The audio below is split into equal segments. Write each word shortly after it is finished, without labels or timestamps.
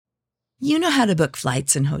You know how to book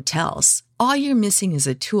flights and hotels. All you're missing is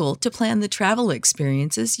a tool to plan the travel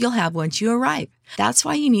experiences you'll have once you arrive. That's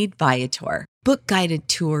why you need Viator. Book guided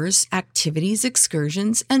tours, activities,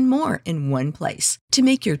 excursions, and more in one place to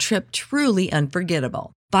make your trip truly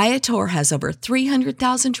unforgettable. Viator has over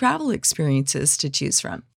 300,000 travel experiences to choose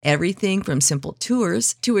from. Everything from simple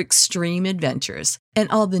tours to extreme adventures and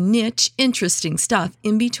all the niche, interesting stuff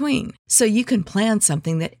in between. So you can plan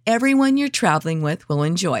something that everyone you're traveling with will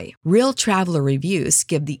enjoy. Real traveler reviews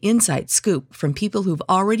give the inside scoop from people who've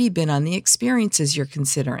already been on the experiences you're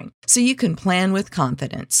considering. So you can plan with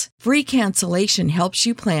confidence. Free cancellation helps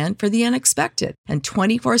you plan for the unexpected. And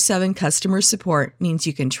 24/7 customer support means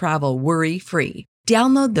you can travel worry-free.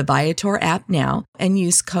 Download the Viator app now and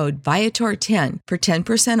use code Viator10 for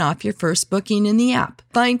 10% off your first booking in the app.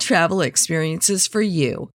 Find travel experiences for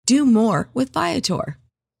you. Do more with Viator.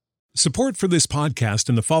 Support for this podcast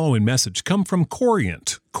and the following message come from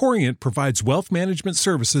Corient. Corient provides wealth management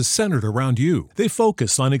services centered around you. They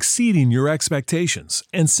focus on exceeding your expectations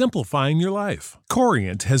and simplifying your life.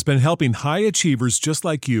 Corient has been helping high achievers just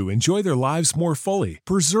like you enjoy their lives more fully,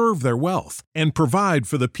 preserve their wealth, and provide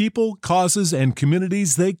for the people, causes, and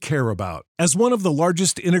communities they care about. As one of the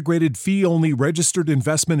largest integrated fee-only registered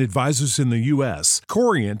investment advisors in the U.S.,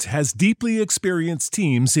 Corient has deeply experienced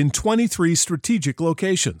teams in 23 strategic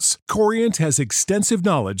locations. Corient has extensive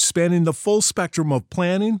knowledge spanning the full spectrum of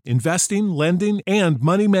planning, investing, lending, and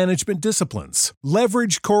money management disciplines.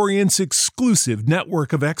 Leverage Corient's exclusive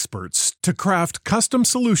network of experts to craft custom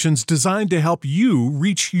solutions designed to help you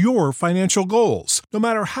reach your financial goals, no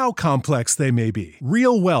matter how complex they may be.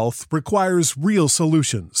 Real wealth requires real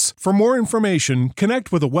solutions. For more information,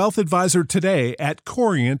 connect with a wealth advisor today at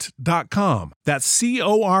Corient.com. That's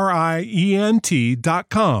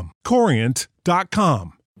Corient.com.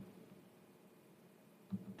 Corient.com.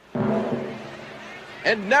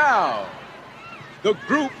 And now, the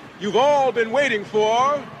group you've all been waiting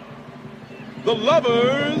for, the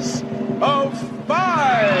Lovers of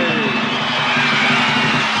Five.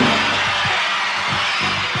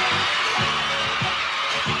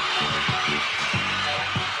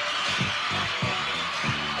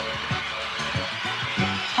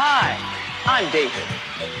 Hi, I'm David,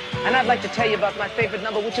 and I'd like to tell you about my favorite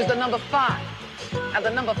number, which is the number 5. And the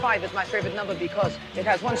number 5 is my favorite number because it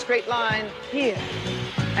has one straight line here,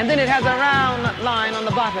 and then it has a round line on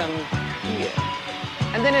the bottom here,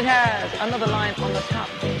 and then it has another line on the top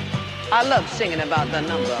there. I love singing about the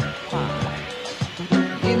number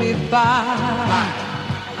 5. Give me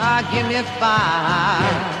 5. Give me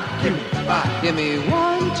 5. Give me 5. Give me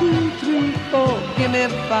 1, 2, 3, 4. Give me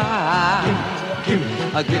 5. Give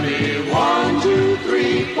me 1, 2,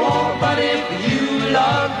 3, 4. But if you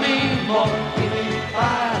love me more, give me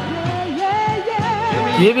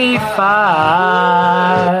 5. Give me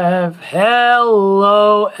 5.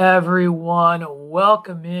 Hello, everyone.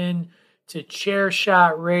 Welcome in to Chair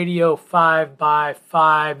Shot Radio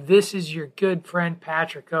 5x5. This is your good friend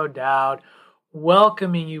Patrick O'Dowd,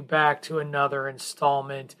 welcoming you back to another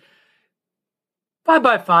installment.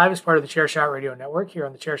 5x5 is part of the Chairshot Radio Network here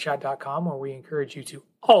on thechairshot.com, where we encourage you to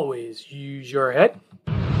always use your head.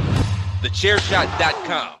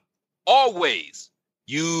 Thechairshot.com. Always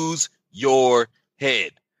use your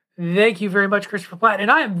head. Thank you very much, Christopher Platt.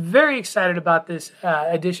 And I am very excited about this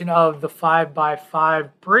edition of the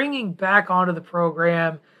 5x5, bringing back onto the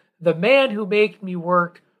program the man who made me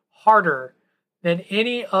work harder than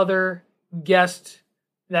any other guest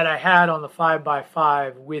that I had on the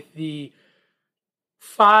 5x5 with the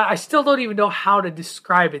 5. I still don't even know how to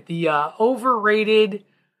describe it. The overrated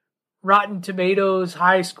Rotten Tomatoes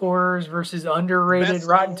high scorers versus underrated Best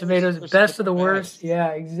Rotten Tomatoes best of the worst. Yeah,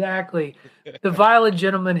 exactly. The violent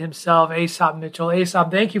gentleman himself, Aesop Mitchell. Aesop,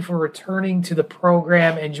 thank you for returning to the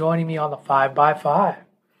program and joining me on the 5x5.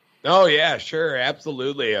 Oh, yeah, sure.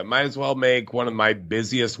 Absolutely. I might as well make one of my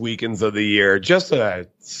busiest weekends of the year just a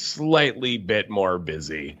slightly bit more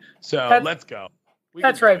busy. So let's go.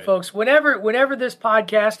 That's right, folks. Whenever this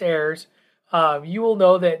podcast airs, you will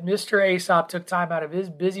know that Mr. Aesop took time out of his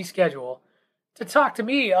busy schedule to talk to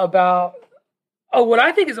me about what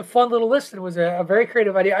I think is a fun little list. It was a very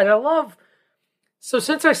creative idea. And I love, so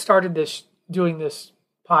since I started doing this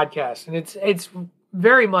podcast, and it's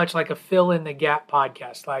very much like a fill in the gap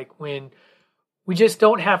podcast. Like when we just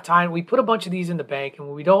don't have time, we put a bunch of these in the bank, and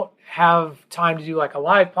when we don't have time to do like a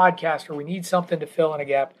live podcast or we need something to fill in a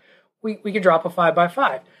gap, we can drop a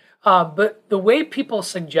 5x5. But the way people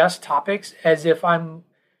suggest topics, as if I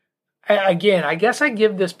guess I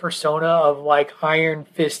give this persona of like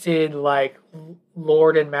iron-fisted, like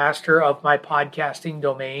Lord and Master of my podcasting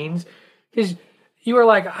domains. Because you were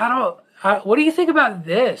like, What do you think about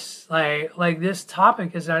this? Like this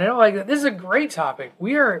topic is, I know, like, this is a great topic.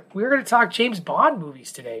 We're going to talk James Bond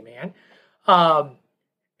movies today, man.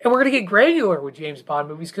 And we're going to get granular with James Bond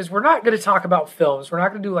movies because we're not going to talk about films. We're not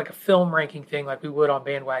going to do like a film ranking thing like we would on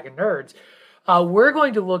Bandwagon Nerds. We're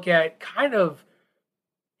going to look at kind of,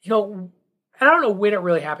 I don't know when it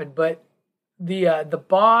really happened, but the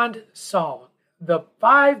Bond song, the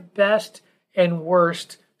 5 best and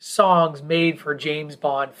worst songs made for James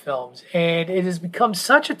Bond films. And it has become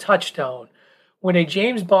such a touchstone when a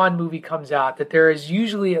James Bond movie comes out that there is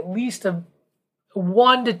usually at least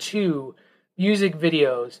 1 to 2 music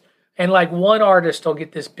videos, and like one artist will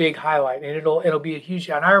get this big highlight, and it'll be a huge.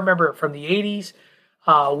 And I remember it from the 80s,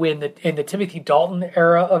 in the Timothy Dalton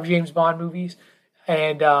era of James Bond movies,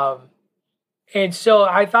 and so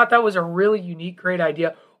I thought that was a really unique, great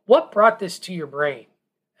idea. What brought this to your brain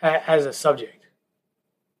as a subject?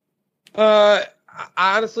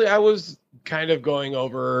 Honestly, I was kind of going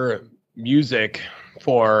over music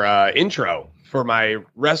for intro for my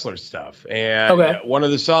wrestler stuff. And one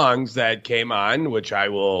of the songs that came on, which I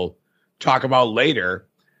will talk about later,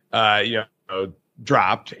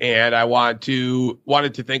 dropped, and I wanted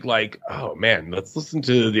to think like, oh man, let's listen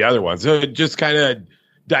to the other ones. So it just kind of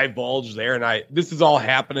divulged there. And this is all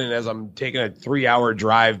happening as I'm taking a 3-hour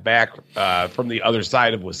drive back from the other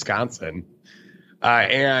side of Wisconsin.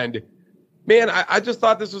 And man, I just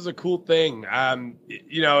thought this was a cool thing.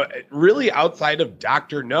 Really outside of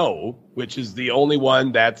Dr. No, which is the only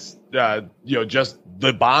one that's, just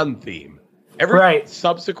the Bond theme. Every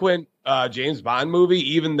subsequent James Bond movie,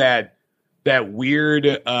 even that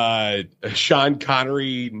weird Sean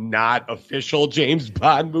Connery not official James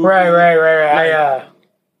Bond movie. Right.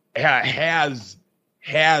 Has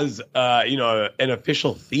an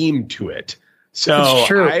official theme to it. So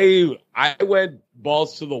I went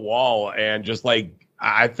balls to the wall and just like,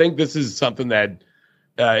 I think this is something that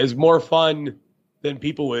is more fun than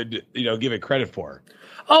people would, give it credit for.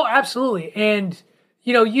 Oh, absolutely. And,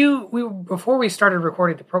 before we started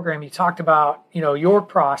recording the program, you talked about, your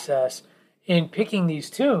process in picking these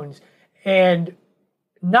tunes. And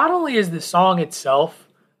not only is the song itself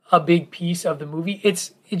a big piece of the movie,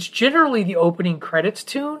 it's generally the opening credits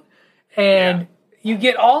tune. And you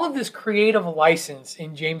get all of this creative license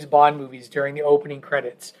in James Bond movies during the opening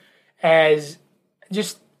credits as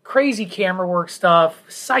just crazy camera work stuff,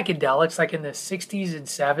 psychedelics like in the 60s and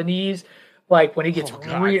 70s, like when it gets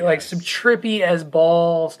like some trippy as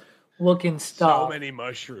balls looking stuff. So many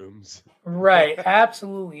mushrooms. Right,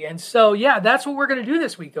 absolutely. And so, that's what we're going to do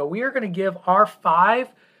this week, though. We are going to give our 5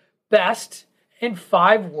 best and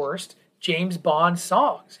 5 worst James Bond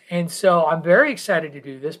songs. And so I'm very excited to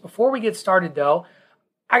do this. Before we get started, though,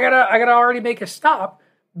 I gotta already make a stop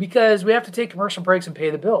because we have to take commercial breaks and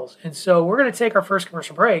pay the bills. And so we're going to take our first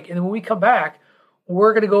commercial break. And then when we come back,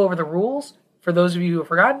 we're going to go over the rules for those of you who have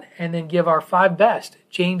forgotten, and then give our 5 best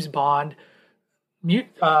James Bond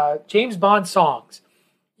songs.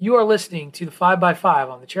 You are listening to the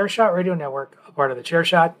 5x5 on the Chairshot Radio Network, a part of the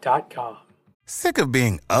Chairshot.com. Sick of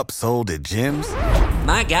being upsold at gyms?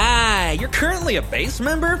 My guy, you're currently a base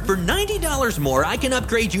member. For $90 more, I can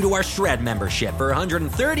upgrade you to our Shred membership. For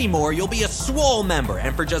 $130 more, you'll be a Swole member.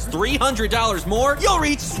 And for just $300 more, you'll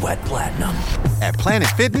reach Sweat Platinum. At Planet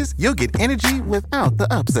Fitness, you'll get energy without the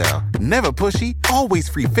upsell. Never pushy, always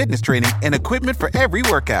free fitness training and equipment for every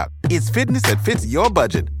workout. It's fitness that fits your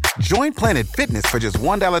budget. Join Planet Fitness for just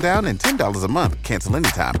 $1 down and $10 a month. Cancel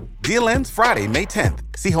anytime. Deal ends Friday, May 10th.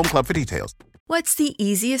 See Home Club for details. What's the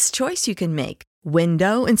easiest choice you can make?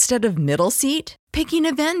 Window instead of middle seat? Picking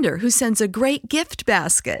a vendor who sends a great gift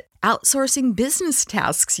basket? Outsourcing business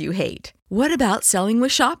tasks you hate? What about selling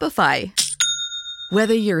with Shopify?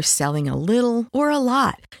 Whether you're selling a little or a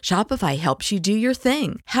lot, Shopify helps you do your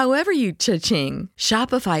thing, however you cha-ching.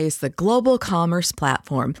 Shopify is the global commerce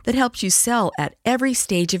platform that helps you sell at every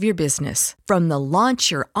stage of your business. From the launch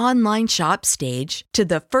your online shop stage to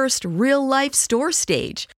the first real-life store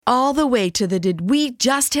stage, all the way to the did we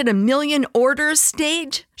just hit 1 million orders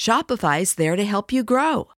stage. Shopify's there to help you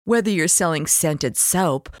grow. Whether you're selling scented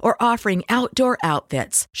soap or offering outdoor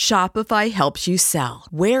outfits, Shopify helps you sell.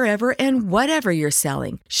 Wherever and whatever you're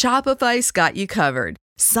selling, Shopify's got you covered.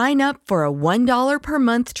 Sign up for a $1 per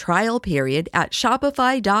month trial period at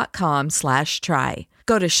shopify.com/try.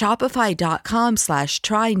 Go to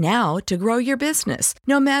shopify.com/try now to grow your business,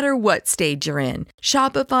 no matter what stage you're in.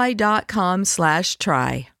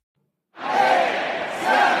 Shopify.com/try.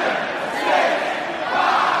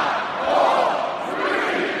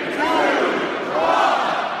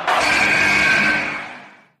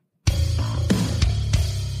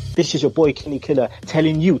 This is your boy Kenny Killer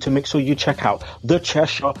telling you to make sure you check out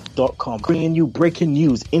thechairshot.com, bringing you breaking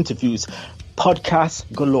news, interviews, podcasts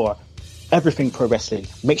galore, everything pro wrestling.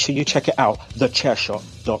 Make sure you check it out,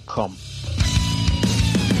 thechairshot.com.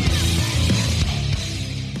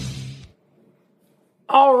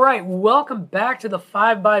 All right, welcome back to the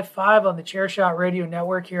 5x5 on the Chairshot Radio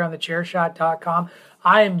Network here on thechairshot.com.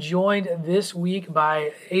 I am joined this week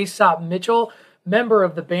by Aesop Mitchell, member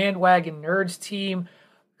of the Bandwagon Nerds team,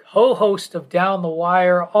 co-host of Down the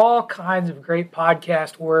Wire, all kinds of great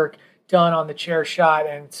podcast work done on the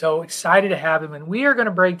Chairshot, and so excited to have him. And we are going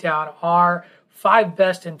to break down our 5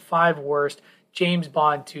 best and 5 worst James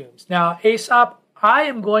Bond tunes. Now, Aesop, I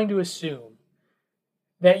am going to assume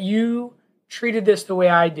that you treated this the way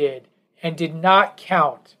I did and did not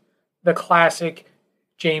count the classic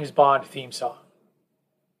James Bond theme song.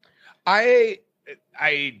 I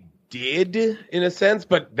did in a sense,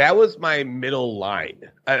 but that was my middle line.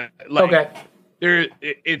 Okay.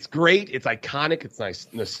 It's great. It's iconic. It's nice,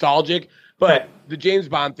 nostalgic. But the James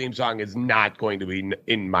Bond theme song is not going to be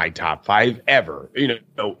in my top 5 ever.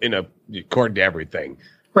 According to everything.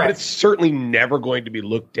 Right. But it's certainly never going to be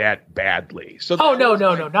looked at badly. So. Oh no,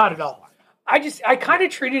 not at all. I kind of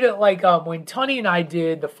treated it like when Tunney and I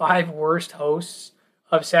did the 5 worst hosts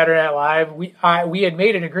of Saturday Night Live. We had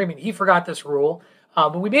made an agreement. He forgot this rule,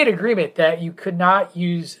 but we made an agreement that you could not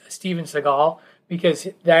use Steven Seagal because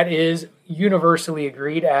that is universally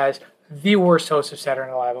agreed as the worst host of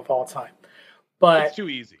Saturday Night Live of all time. But it's too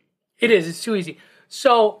easy. It is. It's too easy.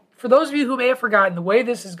 So for those of you who may have forgotten, the way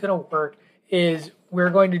this is going to work is we're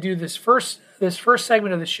going to do this first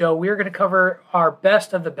segment of the show. We're going to cover our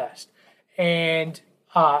best of the best. And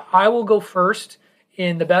I will go first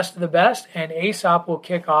in the best of the best, and Aesop will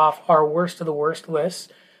kick off our worst of the worst lists.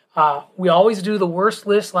 We always do the worst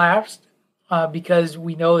list last because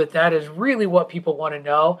we know that is really what people want to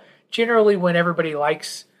know. Generally, when everybody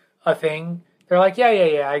likes a thing, they're like, yeah,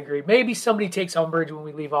 I agree. Maybe somebody takes umbrage when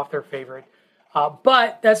we leave off their favorite.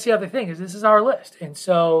 But that's the other thing, is this is our list. And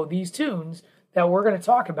so these tunes that we're going to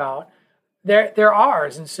talk about, they're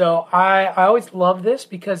ours. And so I always love this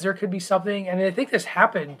because there could be something, and I think this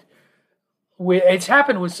happened it's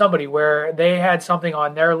happened with somebody where they had something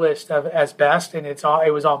on their list of as best, and it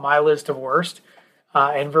was on my list of worst,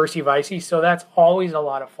 and vice versa. So that's always a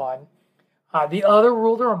lot of fun. The other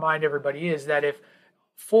rule to remind everybody is that if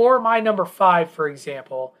for my number 5, for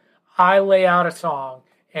example, I lay out a song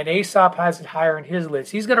and Aesop has it higher in his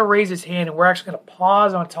list, he's going to raise his hand, and we're actually going to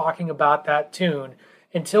pause on talking about that tune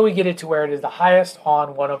until we get it to where it is the highest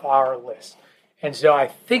on one of our lists. And so I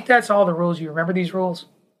think that's all the rules. You remember these rules?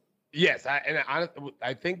 Yes,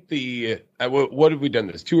 I think what have we done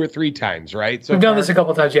this 2 or 3 times, right? So we've done this a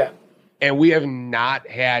couple times, yeah. And we have not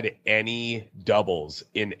had any doubles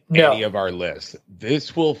in any of our lists.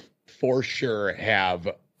 This will for sure have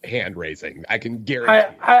hand raising. I can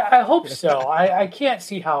guarantee. I hope so. I can't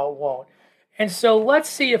see how it won't. And so let's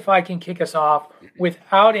see if I can kick us off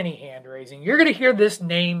without any hand raising. You're going to hear the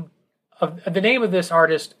name of this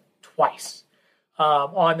artist twice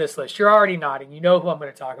on this list. You're already nodding. You know who I'm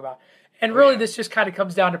going to talk about. And really, this just kind of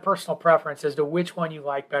comes down to personal preference as to which one you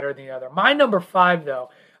like better than the other. My number 5,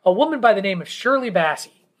 though, a woman by the name of Shirley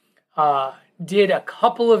Bassey did a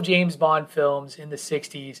couple of James Bond films in the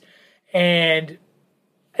 60s. And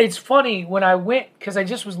it's funny when I went, because I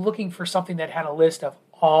just was looking for something that had a list of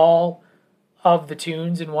all of the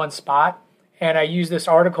tunes in one spot. And I used this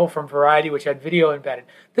article from Variety, which had video embedded.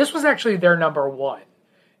 This was actually their number 1.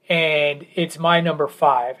 And it's my number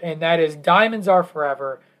 5. And that is Diamonds Are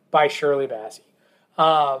Forever by Shirley Bassey.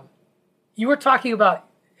 You were talking about,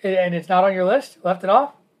 and it's not on your list? Left it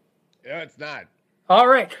off? Yeah, it's not. All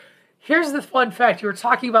right. Here's the fun fact. You were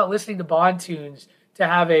talking about listening to Bond tunes to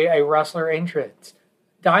have a wrestler entrance.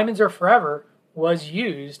 Diamonds Are Forever was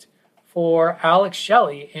used for Alex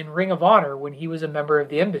Shelley in Ring of Honor when he was a member of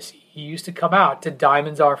the Embassy. He used to come out to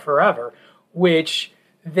Diamonds Are Forever, which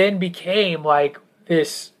then became like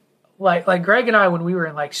this, like Greg and I, when we were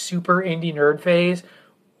in like super indie nerd phase,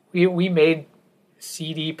 we made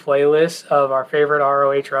CD playlists of our favorite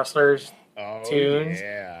ROH wrestlers tunes.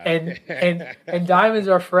 Yeah. And Diamonds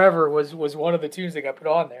Are Forever was one of the tunes that got put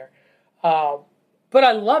on there. But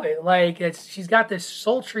I love it. Like she's got this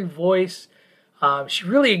sultry voice. She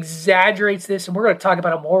really exaggerates this, and we're going to talk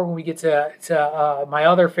about it more when we get to my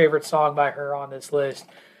other favorite song by her on this list.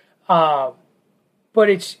 But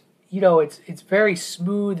it's very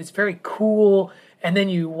smooth, it's very cool, and then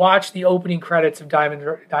you watch the opening credits of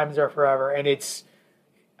Diamonds Are Forever, and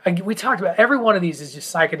we talked about every one of these is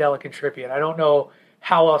just psychedelic and trippy, and I don't know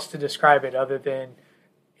how else to describe it other than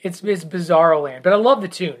it's bizarro land. But I love the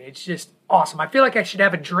tune. It's just awesome. I feel like I should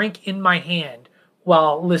have a drink in my hand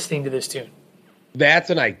while listening to this tune. That's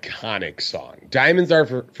an iconic song. Diamonds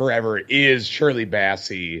Are Forever is Shirley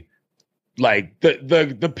Bassey, like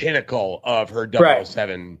the pinnacle of her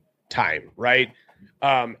 007 time, right?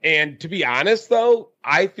 And to be honest, though,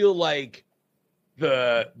 I feel like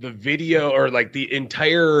the video or like the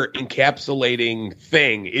entire encapsulating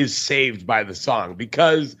thing is saved by the song,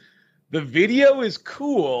 because the video is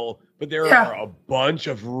cool, but there are a bunch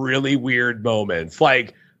of really weird moments.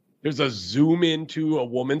 Like there's a zoom into a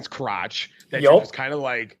woman's crotch that you're just kind of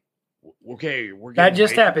like, okay, we're getting that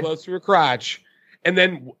just happened close to her crotch. And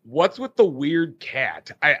then what's with the weird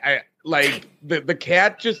cat? I like the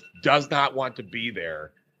cat just does not want to be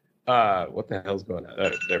there. What the hell's going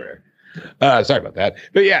on? There. Sorry about that.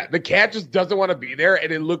 But yeah, the cat just doesn't want to be there,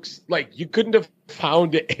 and it looks like you couldn't have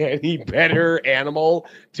found any better animal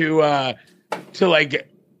to like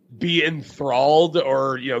be enthralled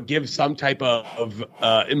or, you know, give some type of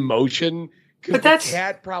emotion. Because the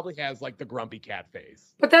cat probably has like the grumpy cat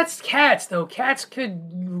face. But that's cats, though. Cats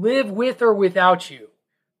could live with or without you.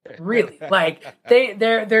 Really, like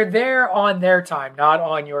they're there on their time, not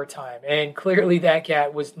on your time. And clearly, that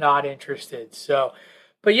cat was not interested. So.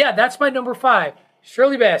 But yeah, that's my number 5.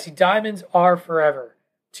 Shirley Bassey, Diamonds Are Forever.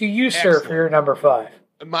 To you, sir, for your number 5.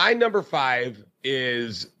 My number 5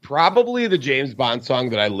 is probably the James Bond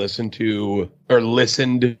song that I listened to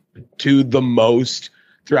the most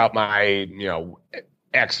throughout my, you know,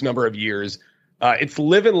 X number of years. It's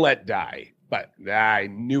Live and Let Die, but I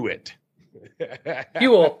knew it.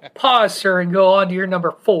 You will pause, sir, and go on to your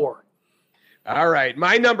number 4. All right.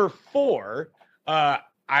 My number 4,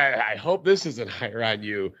 I hope this isn't higher on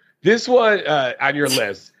you. This one on your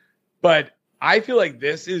list, but I feel like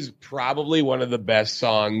this is probably one of the best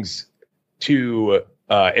songs to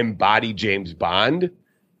embody James Bond,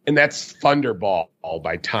 and that's Thunderball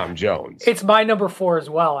by Tom Jones. It's my number 4 as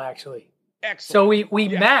well, actually. Excellent. So we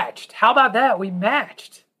matched. How about that? We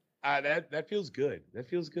matched. That feels good. That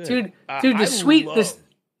feels good, dude.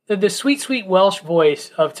 The sweet Welsh voice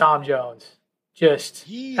of Tom Jones.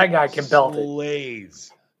 That guy can belt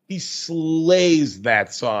it. He slays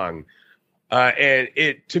that song. And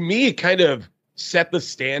to me, it kind of set the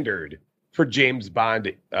standard for James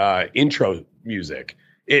Bond intro music.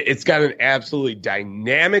 It's got an absolutely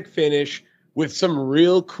dynamic finish with some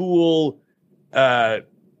real cool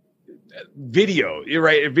video,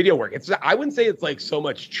 right? Video work. I wouldn't say it's like so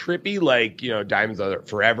much trippy, like, you know, Diamonds Are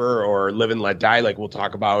Forever or Live and Let Die, like we'll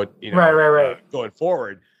talk about, you know, right. Going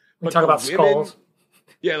forward. We talk about skulls.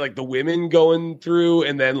 Yeah, like the women going through,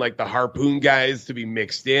 and then like the harpoon guys to be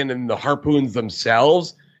mixed in, and the harpoons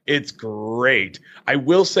themselves. It's great. I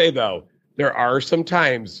will say, though, there are some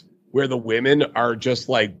times where the women are just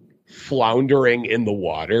like floundering in the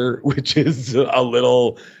water, which is a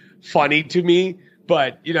little funny to me.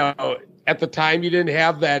 But, you know, at the time you didn't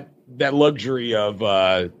have that luxury of,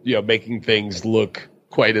 you know, making things look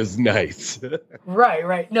quite as nice.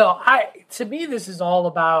 Right. No, to me, this is all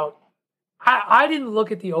about, I didn't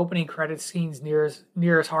look at the opening credit scenes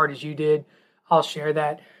near as hard as you did. I'll share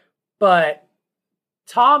that. But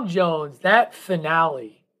Tom Jones, that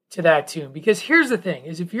finale to that tune, because here's the thing,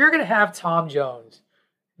 is if you're going to have Tom Jones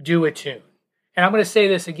do a tune, and I'm going to say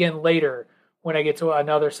this again later when I get to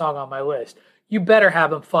another song on my list, you better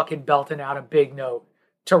have him fucking belting out a big note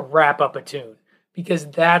to wrap up a tune, because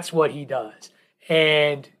that's what he does.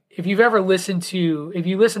 And if you listen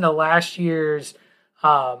to last year's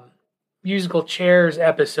musical chairs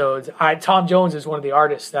episodes, Tom Jones is one of the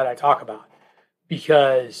artists that I talk about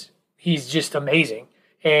because he's just amazing.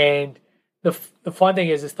 And the fun thing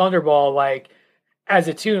is Thunderball, like as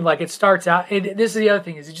a tune, like it starts out, and this is the other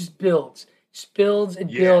thing, is it just builds and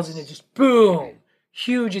builds, and it just boom,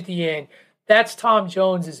 huge at the end. That's Tom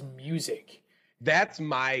Jones's music. That's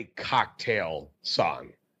my cocktail song.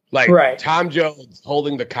 Like Tom Jones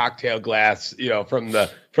holding the cocktail glass, you know, from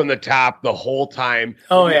the top the whole time.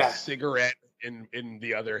 Oh yeah, cigarette in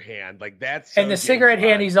the other hand, like that's. And the cigarette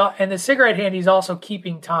hand, he's also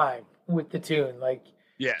keeping time with the tune, like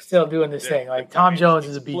still doing this thing. Like Tom Jones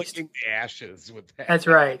is a beast. Flicking ashes with that. That's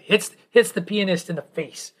right. Hits the pianist in the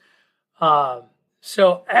face.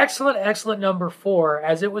 So excellent number 4,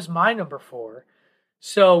 as it was my number 4.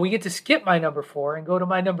 So we get to skip my number 4 and go to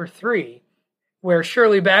my number 3. Where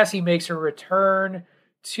Shirley Bassey makes her return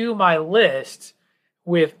to my list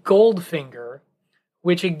with Goldfinger,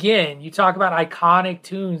 which again, you talk about iconic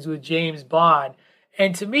tunes with James Bond.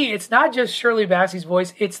 And to me, it's not just Shirley Bassey's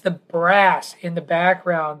voice, it's the brass in the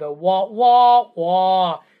background, the wah, wah,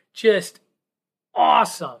 wah. Just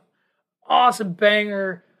awesome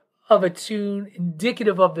banger of a tune,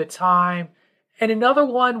 indicative of the time. And another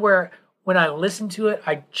one where when I listen to it,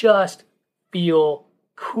 I just feel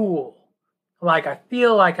cool. Like I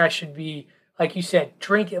feel like I should be, like you said,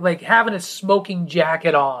 drinking, like having a smoking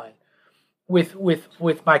jacket on with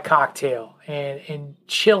my cocktail and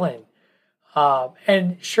chilling.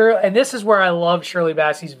 And this is where I love Shirley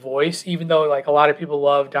Bassey's voice, even though like a lot of people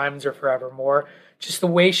love Diamonds Are Forever more. Just the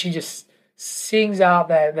way she just sings out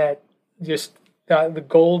that just the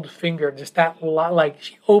gold finger, just that lot, like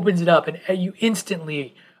she opens it up and you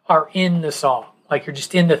instantly are in the song, like you're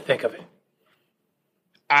just in the thick of it.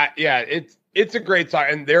 Yeah, it's a great song,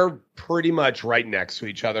 and they're pretty much right next to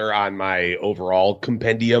each other on my overall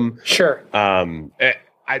compendium. Sure.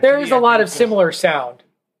 There is a lot of similar sound.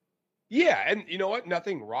 Yeah, and you know what?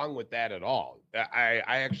 Nothing wrong with that at all. I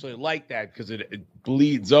actually like that because it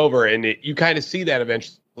bleeds over, and you kind of see that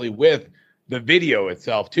eventually with the video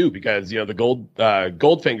itself too, because the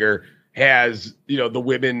Goldfinger has the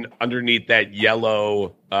women underneath that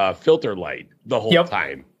yellow filter light the whole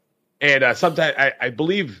time, and sometimes I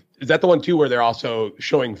believe is that the one too where they're also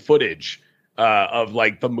showing footage of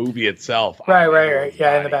like the movie itself. Right.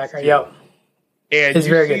 Yeah, in the background. Yep. And it's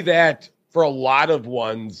you see good. That for a lot of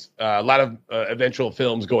eventual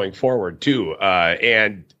films going forward too.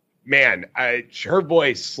 And man, her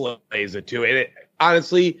voice slays it too. And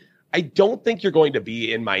honestly, I don't think you're going to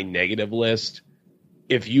be in my negative list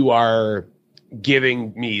if you are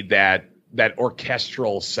giving me that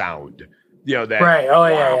orchestral sound. That right. Oh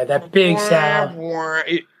yeah, that big sound.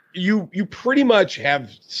 You pretty much have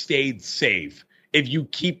stayed safe if you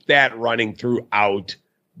keep that running throughout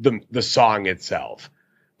the song itself.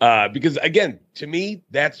 Because again, to me,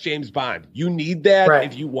 that's James Bond. You need that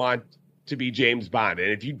if you want to be James Bond.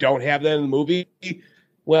 And if you don't have that in the movie,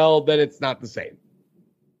 well, then it's not the same.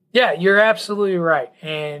 Yeah, you're absolutely right.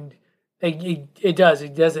 And it does.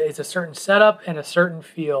 It's a certain setup and a certain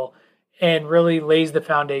feel and really lays the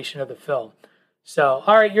foundation of the film. So,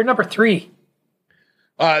 all right, you're number 3.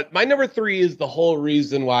 My number 3 is the whole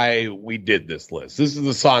reason why we did this list. This is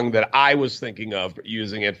the song that I was thinking of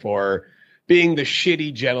using it for. Being the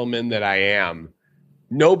shitty gentleman that I am,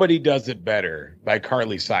 Nobody Does It Better by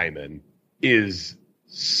Carly Simon is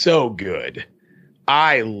so good.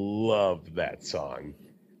 I love that song.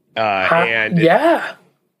 And yeah,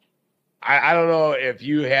 I don't know if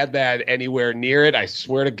you had that anywhere near it. I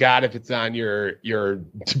swear to God, if it's on your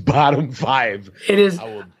bottom 5, it is.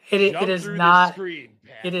 It is not.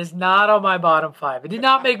 It is not on my bottom 5. It did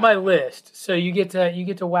not make my list. So you get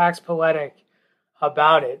to wax poetic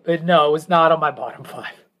about it, but no, it was not on my bottom 5.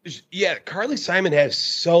 Yeah, Carly Simon has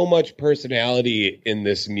so much personality in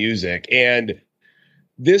this music, and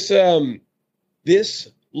this the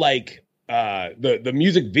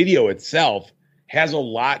music video itself has a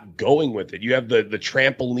lot going with it. You have the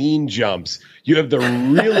trampoline jumps. You have the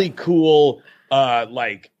really cool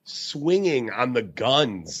swinging on the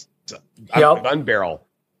guns, on the gun barrel,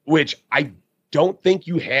 which I don't think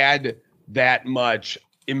you had that much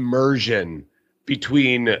immersion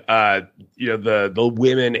between the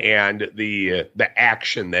women and the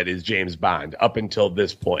action that is James Bond up until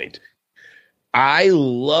this point. I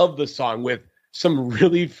love the song with some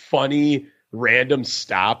really funny random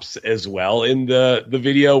stops as well in the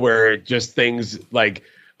video, where just things like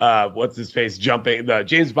what's his face jumping, the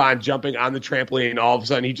James Bond jumping on the trampoline, all of a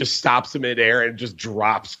sudden he just stops in midair and just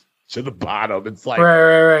drops to the bottom. It's like,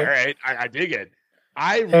 right. All right, I dig it.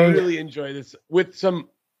 I really enjoy this with some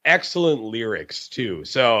excellent lyrics too.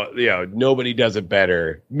 So Nobody Does It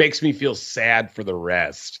Better makes me feel sad for the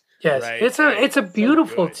rest. Yes, right? It's a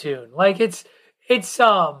beautiful tune. Like it's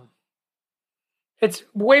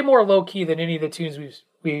way more low key than any of the tunes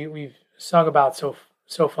we've sung about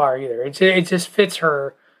so far either. It just fits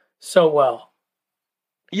her so well.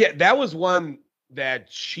 Yeah, that was one that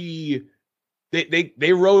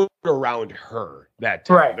they wrote around her that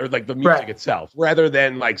time, right? Or like the music itself, rather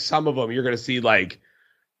than like some of them you're going to see like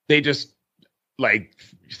they just like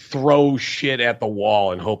throw shit at the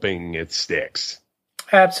wall and hoping it sticks.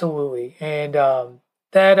 Absolutely, and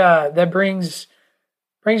that brings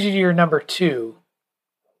you to your number 2.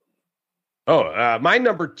 Oh, my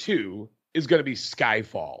number 2 is going to be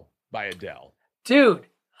Skyfall by Adele. Dude,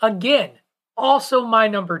 again, also my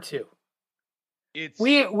number 2. It's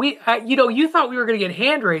you thought we were going to get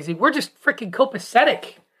hand raising. We're just freaking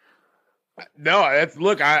copacetic. No,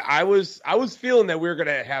 I was feeling that we were going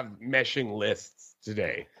to have meshing lists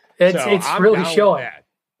today. It's really showing.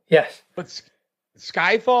 Yes. But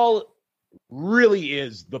Skyfall really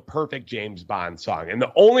is the perfect James Bond song. And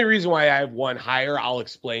the only reason why I have one higher, I'll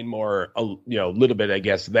explain more, a little bit, I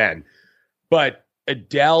guess, then. But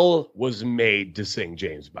Adele was made to sing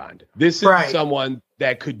James Bond. This is someone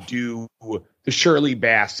that could do the Shirley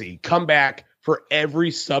Bassey, come back for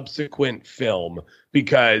every subsequent film,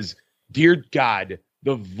 because, dear God,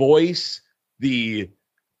 the voice, the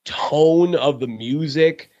tone of the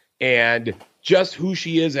music, and just who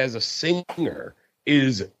she is as a singer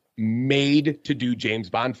is made to do James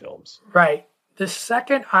Bond films. Right. The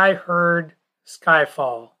second I heard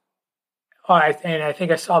Skyfall, and I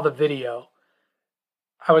think I saw the video,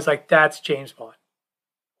 I was like, that's James Bond.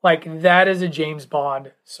 Like, that is a James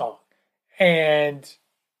Bond song. And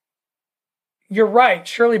you're right.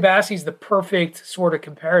 Shirley Bassey's the perfect sort of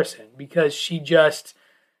comparison, because she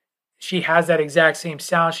has that exact same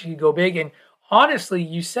sound. She can go big. And honestly,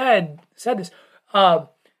 you said this,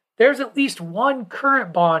 there's at least one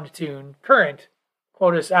current Bond tune,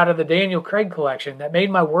 quotas, out of the Daniel Craig collection that made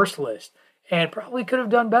my worst list and probably could have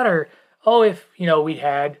done better. If, we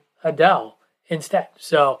had Adele instead.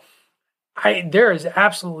 So there is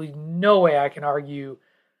absolutely no way I can argue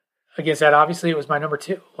against that. Obviously, it was my number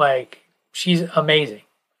 2. Like, she's amazing.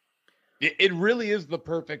 It really is the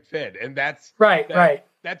perfect fit. And that's right.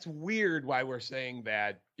 That's weird why we're saying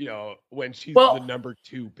that, when she's the number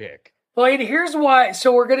 2 pick. Well, and here's why.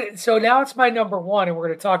 So now it's my number 1, and we're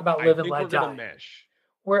going to talk about Live and Let Die. Gonna mesh.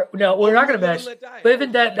 We're not going to mesh. Live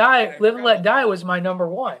and Let Die. Live and Let Die was my number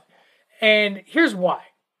 1. And here's why.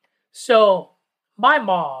 So my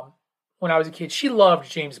mom, when I was a kid, she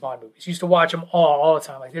loved James Bond movies. She used to watch them all the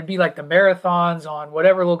time. Like, there'd be like the marathons on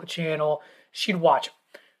whatever local channel. She'd watch them.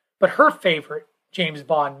 But her favorite James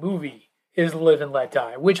Bond movie is Live and Let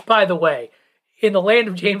Die, which, by the way, in the land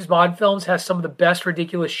of James Bond films, has some of the best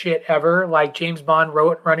ridiculous shit ever, like James Bond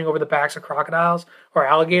running over the backs of crocodiles or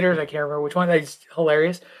alligators. I can't remember which one. That's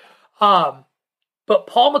hilarious. But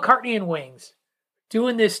Paul McCartney and Wings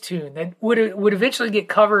doing this tune that would eventually get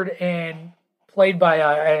covered and played by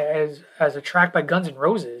as a track by Guns N'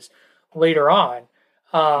 Roses later on.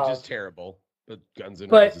 Which is terrible. But Guns N'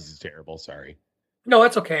 Roses is terrible. Sorry. No,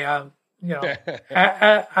 it's okay. I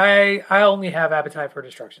only have appetite for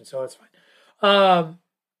destruction, so it's fine.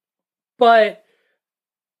 But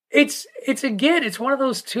it's one of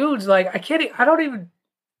those tunes. Like,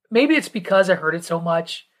 maybe it's because I heard it so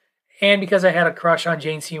much, and because I had a crush on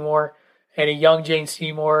Jane Seymour, and a young Jane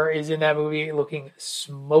Seymour is in that movie looking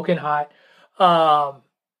smoking hot.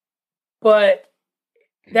 But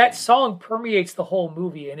that song permeates the whole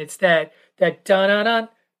movie, and it's that dun-dun-dun,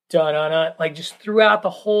 dun-dun-dun, like, just throughout the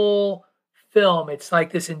whole film. It's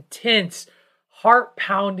like this intense,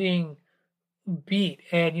 heart-pounding beat.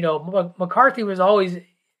 And, McCarthy was always,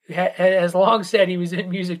 has long said he was in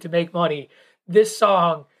music to make money. This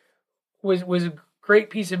song was a great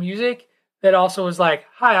piece of music that also was like,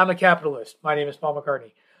 hi, I'm a capitalist. My name is Paul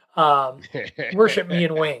McCartney. Worship me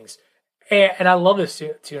in Wings. And I love this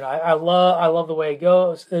tune. I love the way it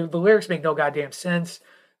goes. The lyrics make no goddamn sense.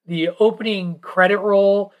 The opening credit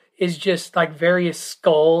roll is just like various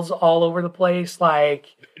skulls all over the place. Like,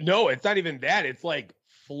 no, it's not even that. It's like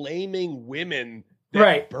flaming women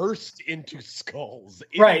that burst into skulls.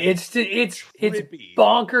 It's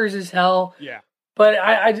bonkers as hell. Yeah. But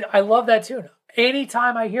I love that tune.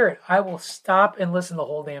 Anytime I hear it, I will stop and listen to the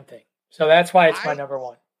whole damn thing. So that's why it's my number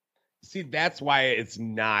 1. See, that's why it's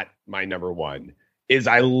not my number 1, is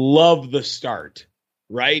I love the start,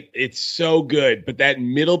 right? It's so good. But that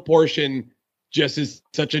middle portion just is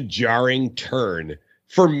such a jarring turn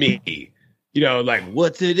for me. Like,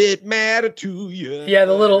 what did it matter to you? Yeah,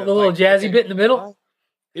 the little jazzy bit in the middle.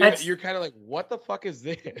 You're kind of like, what the fuck is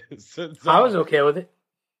this? So, I was okay with it.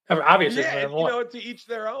 Obviously, to each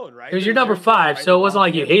their own, right? It was your number 5, so it wasn't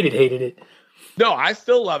like you hated it. No, I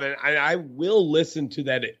still love it. I will listen to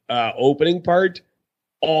that opening part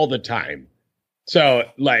all the time. So,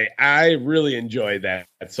 like, I really enjoy that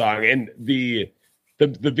song, and the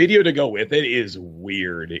video to go with it is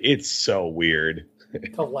weird. It's so weird.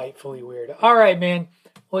 Delightfully weird. All right, man.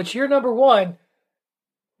 Well, it's your number 1.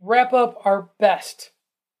 Wrap up our best.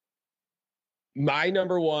 My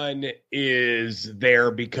number 1 is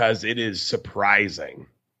there because it is surprising.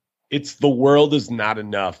 It's The World Is Not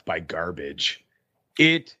Enough by Garbage.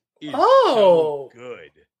 It is so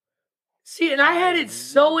good. See, and I had it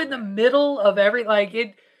so in the middle of I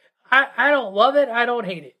don't love it. I don't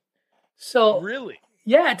hate it. So really?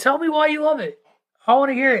 Yeah, tell me why you love it. I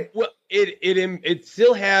want to hear it. Well, it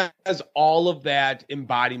still has all of that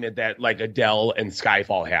embodiment that like Adele and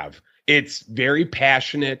Skyfall have. It's very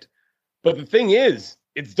passionate. But the thing is,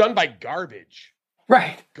 it's done by Garbage.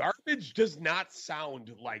 Right. Garbage does not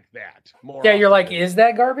sound like that. You're like, is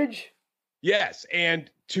that Garbage? Yes. And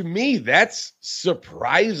to me, that's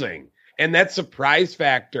surprising. And that surprise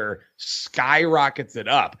factor skyrockets it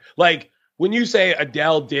up. Like, when you say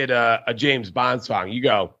Adele did a James Bond song, you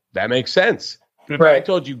go, that makes sense. But if I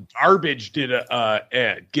told you Garbage did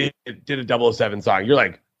a 007 song, you're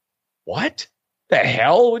like, what the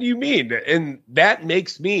hell? What do you mean? And that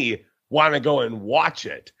makes me want to go and watch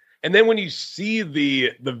it. And then when you see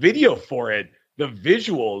the video for it, the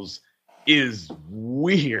visuals is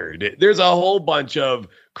weird. There's a whole bunch of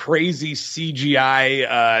crazy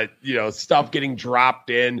CGI, stuff getting dropped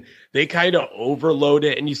in. They kind of overload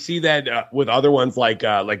it, and you see that with other ones like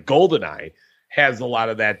GoldenEye has a lot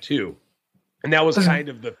of that too. And that was kind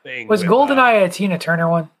of the thing. Was GoldenEye a Tina Turner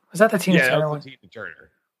one? Was that the Tina Turner one? Tina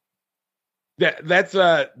Turner.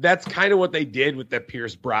 That's kind of what they did with the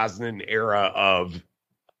Pierce Brosnan era of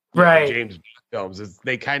James Bond films. Is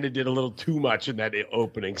they kind of did a little too much in that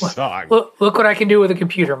opening song. Look what I can do with a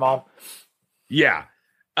computer, Mom. Yeah.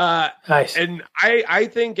 Nice. And I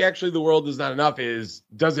think actually The World Is Not Enough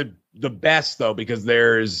does it the best though, because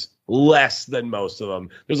there's less than most of them.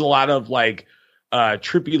 There's a lot of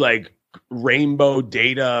trippy rainbow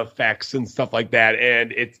data effects and stuff like that,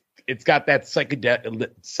 and it's got that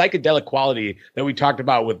psychedelic quality that we talked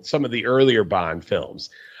about with some of the earlier Bond films.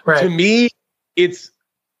 Right. To me, it's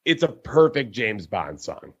a perfect James Bond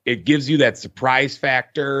song. It gives you that surprise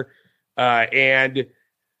factor, and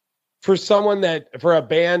for a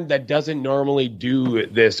band that doesn't normally do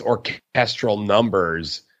this orchestral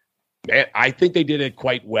numbers, I think they did it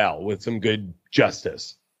quite well with some good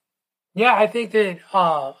justice. Yeah, I think that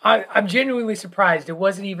I'm genuinely surprised. It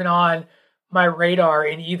wasn't even on my radar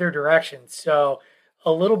in either direction. So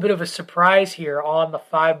a little bit of a surprise here on the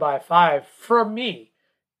 5x5 from me.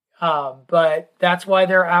 But that's why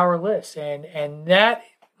they're our list. And that,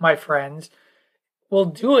 my friends, will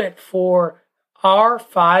do it for our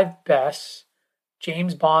 5 best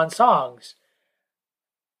James Bond songs.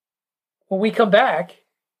 When we come back,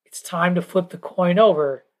 it's time to flip the coin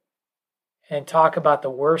over and talk about the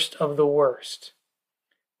worst of the worst.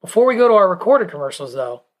 Before we go to our recorded commercials,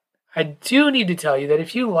 though, I do need to tell you that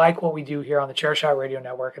if you like what we do here on the Chairshot Radio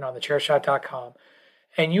Network and on thechairshot.com,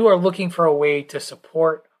 and you are looking for a way to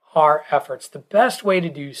support our efforts, the best way to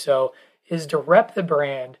do so is to rep the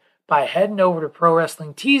brand by heading over to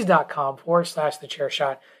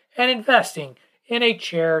prowrestlingtees.com/thechairshot and investing in a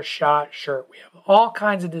Chairshot shirt. We have all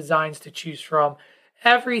kinds of designs to choose from,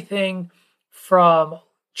 everything from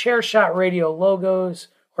Chairshot Radio logos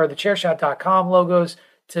or the chairshot.com logos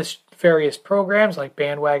to various programs like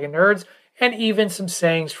Bandwagon Nerds, and even some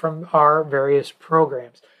sayings from our various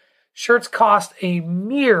programs. Shirts cost a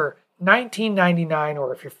mere $19.99,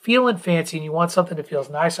 or if you're feeling fancy and you want something that feels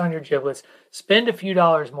nice on your giblets, spend a few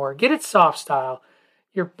dollars more. Get it soft style.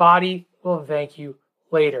 Your body will thank you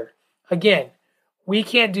later. Again, we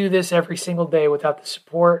can't do this every single day without the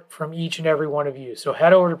support from each and every one of you. So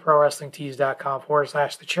head over to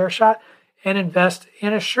prowrestlingtees.com/thechairshot and invest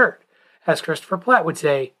in a shirt. As Christopher Platt would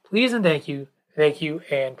say, please and thank you,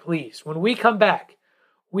 and please. When we come back,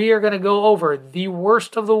 we are going to go over the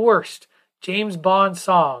worst of the worst James Bond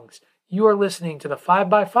songs. You are listening to the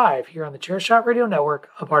 5x5 here on the Chairshot Radio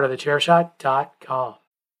Network, a part of thechairshot.com.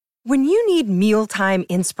 When you need mealtime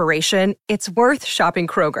inspiration, it's worth shopping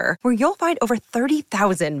Kroger, where you'll find over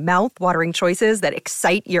 30,000 mouth-watering choices that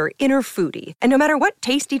excite your inner foodie. And no matter what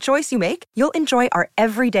tasty choice you make, you'll enjoy our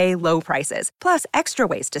everyday low prices, plus extra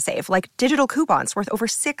ways to save, like digital coupons worth over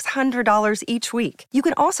 $600 each week. You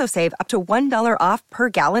can also save up to $1 off per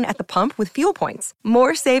gallon at the pump with fuel points.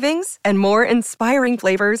 More savings and more inspiring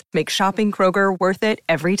flavors make shopping Kroger worth it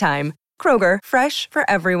every time. Kroger, fresh for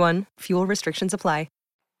everyone. Fuel restrictions apply.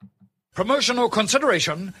 Promotional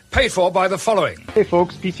consideration paid for by the following. Hey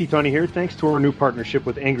folks, PC Tony here. Thanks to our new partnership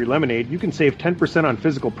with Angry Lemonade, you can save 10% on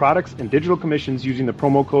physical products and digital commissions using the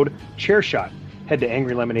promo code ChairShot. Head to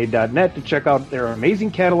angrylemonade.net to check out their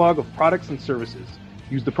amazing catalog of products and services.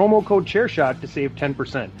 Use the promo code ChairShot to save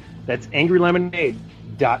 10%. That's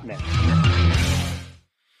angrylemonade.net.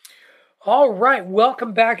 All right,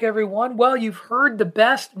 welcome back, everyone. Well, you've heard the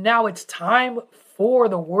best. Now it's time for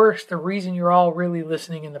the worst, the reason you're all really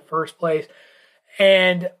listening in the first place.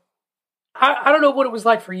 And I don't know what it was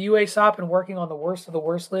like for you, Aesop, and working on the worst of the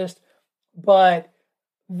worst list, but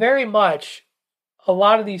very much a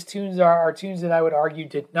lot of these tunes are tunes that I would argue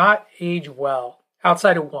did not age well,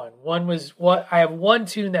 outside of one. I have one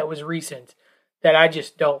tune that was recent that I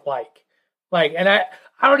just don't like. And I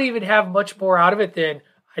don't even have much more out of it than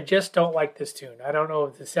I just don't like this tune. I don't know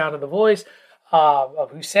if it's the sound of the voice,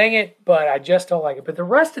 of who sang it, but I just don't like it. But the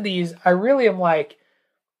rest of these, I really am like,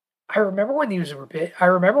 I remember when these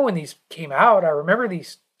came out. I remember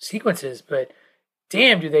these sequences, but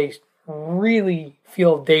damn, do they really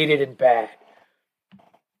feel dated and bad.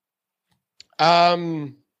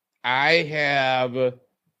 I have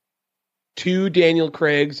 2 Daniel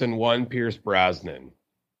Craigs and 1 Pierce Brosnan.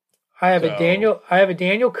 I have a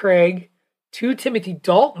Daniel Craig, 2 Timothy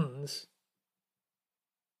Daltons,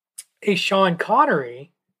 a Sean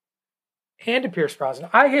Connery, and a Pierce Brosnan.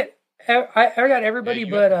 I got everybody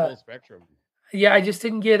but the full spectrum. Yeah, I just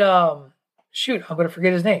didn't get shoot, I'm gonna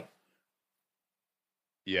forget his name.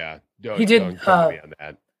 Yeah. He did don't come to me on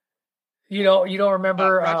that. You don't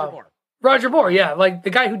remember Roger Moore. Roger Moore, yeah, like the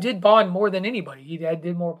guy who did Bond more than anybody. He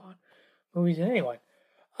did more Bond movies than anyone.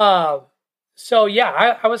 So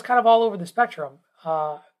yeah, I was kind of all over the spectrum.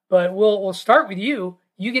 But we'll start with you.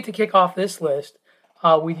 You get to kick off this list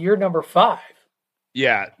with your number 5.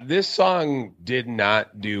 Yeah, this song did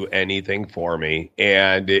not do anything for me,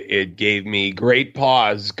 and it gave me great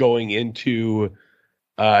pause going into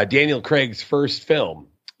Daniel Craig's first film.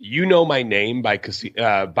 You Know My Name by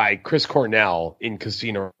Chris Cornell in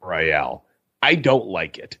Casino Royale. I don't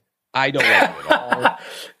like it. I don't like it at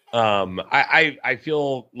all. I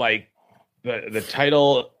feel like the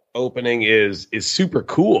title opening is super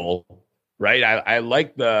cool, right? I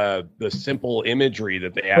like the simple imagery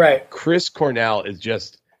that they have. Right. Chris Cornell is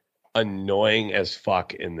just annoying as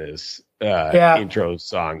fuck in this intro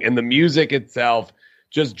song, and the music itself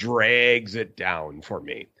just drags it down for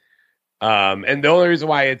me. And the only reason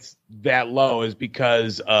why it's that low is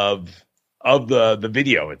because of the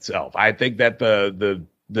video itself. I think that the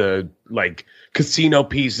like casino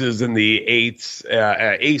pieces and the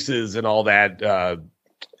aces and all that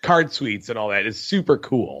card suites and all that is super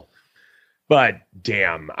cool. But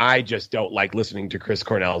damn, I just don't like listening to Chris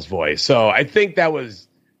Cornell's voice. So I think that was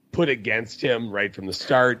put against him right from the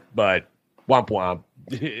start, but womp womp.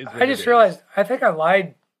 I just realized, I think I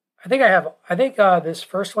lied. I think this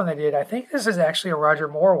first one I did, I think this is actually a Roger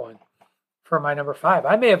Moore one for my number 5.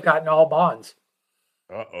 I may have gotten all Bonds.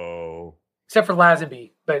 Uh-oh. Except for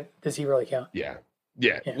Lazenby, but does he really count? Yeah.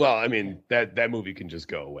 Well, I mean, that movie can just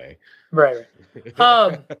go away. Right.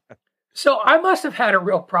 So I must have had a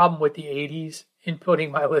real problem with the 80s in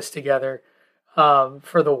putting my list together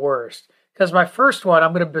for the worst. Because my first one,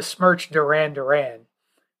 I'm going to besmirch Duran Duran,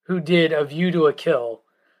 who did A View to a Kill.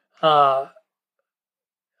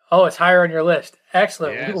 It's higher on your list.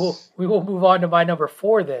 Excellent. Yes. We will move on to my number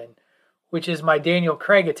 4 then, which is my Daniel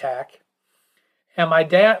Craig attack. And my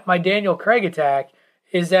Daniel Craig attack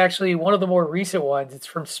is actually one of the more recent ones. It's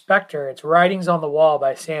from Spectre. It's Writings on the Wall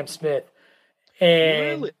by Sam Smith.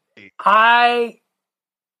 And Really?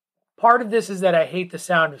 part of this is that I hate the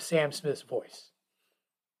sound of Sam Smith's voice.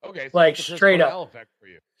 Okay. So Like it's the Chris straight Cornell up. effect for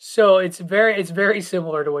you. So it's very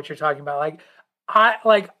similar to what you're talking about. Like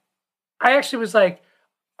I actually was like,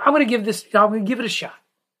 I'm going to give it a shot.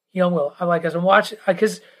 As I'm watching,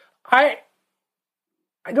 because I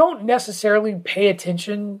don't necessarily pay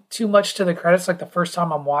attention too much to the credits. Like the first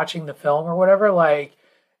time I'm watching the film or whatever, like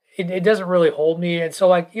it doesn't really hold me. And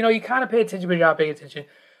so you kind of pay attention, but you're not paying attention.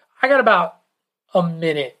 I got about a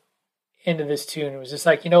minute into this tune. It was just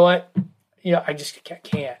like, you know what? I just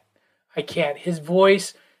can't. I can't. His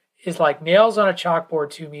voice is like nails on a chalkboard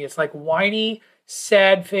to me. It's like whiny,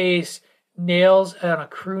 sad face, nails on a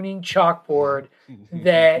crooning chalkboard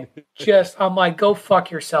that just, I'm like, go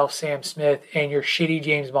fuck yourself, Sam Smith, and your shitty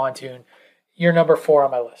James Bond tune. You're number 4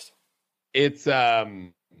 on my list. It's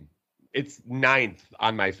 9th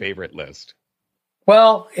on my favorite list.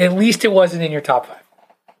 Well, at least it wasn't in your top 5.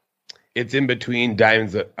 It's in between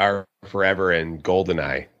Diamonds Are Forever and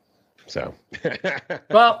GoldenEye. So,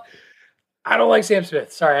 well, I don't like Sam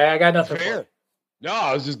Smith. Sorry, I got nothing. Fair. No,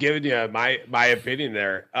 I was just giving you my opinion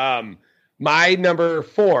there. My number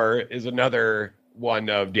 4 is another one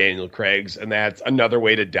of Daniel Craig's, and that's Another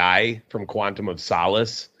Way to Die from Quantum of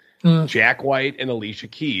Solace. Jack White and Alicia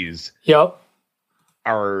Keys. Yep.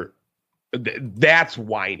 That's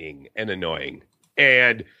whining and annoying.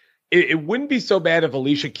 And it wouldn't be so bad if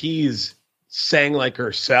Alicia Keys sang like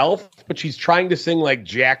herself, but she's trying to sing like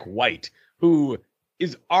Jack White, who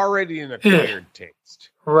is already an acquired taste.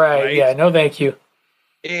 Right. Yeah. No, thank you.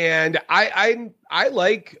 And I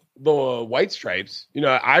like the White Stripes.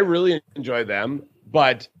 I really enjoy them,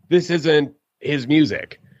 but this isn't his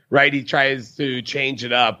music, right? He tries to change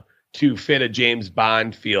it up to fit a James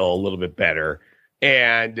Bond feel a little bit better,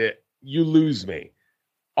 and you lose me.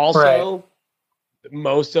 Also,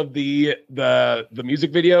 most of the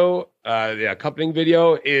music video, the accompanying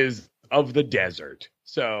video is of the desert.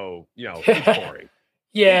 So, it's boring.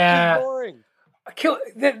 Yeah. It's boring.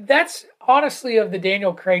 That's honestly, of the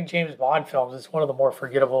Daniel Craig James Bond films, it's one of the more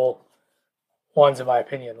forgettable ones in my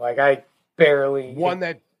opinion. Like I barely one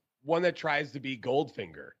that tries to be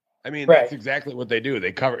Goldfinger. I mean, that's exactly what they do.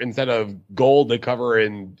 They cover, instead of gold, they cover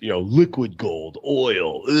in liquid gold,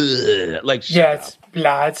 oil. Ugh, like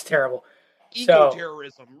it's terrible.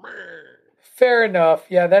 Eco-terrorism. Fair enough.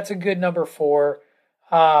 Yeah, that's a good number 4.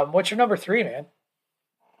 What's your number 3, man?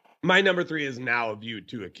 My number 3 is Now a View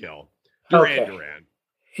to a Kill. Duran.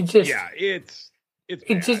 It just, yeah, it's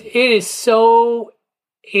it is so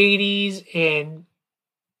 80s and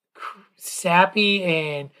sappy.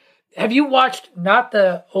 And have you watched not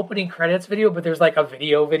the opening credits video, but there's like a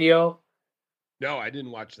video? No, I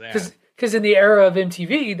didn't watch that. Because in the era of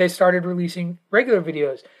MTV, they started releasing regular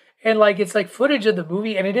videos. And like it's like footage of the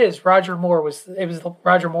movie, and it is Roger Moore's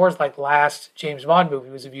like last James Bond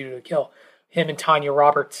movie was A View to a Kill. Him and Tanya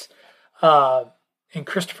Roberts, and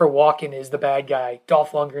Christopher Walken is the bad guy.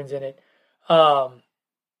 Dolph Lundgren's in it,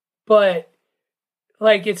 but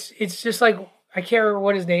like it's just like I can't remember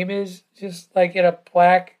what his name is. Just like in a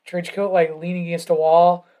black trench coat, like leaning against a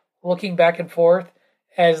wall, looking back and forth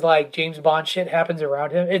as like James Bond shit happens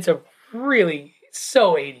around him. It's a really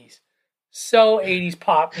so 80s. So 80s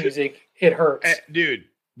pop music, it hurts. Dude,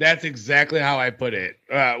 that's exactly how I put it.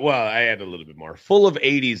 Well, I had a little bit more. Full of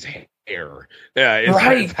 80s hair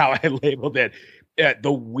is how I labeled it.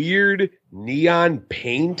 The weird neon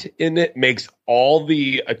paint in it makes all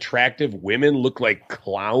the attractive women look like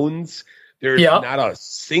clowns. There's not a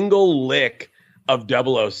single lick of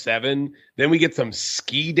 007. Then we get some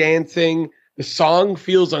ski dancing. The song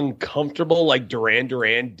feels uncomfortable, like Duran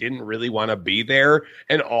Duran didn't really want to be there.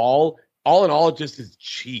 And all in all, it just is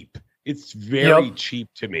cheap. It's very cheap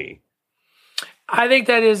to me. I think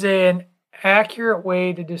that is an accurate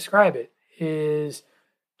way to describe it. Is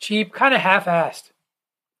cheap, kind of half-assed.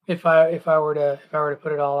 If I were to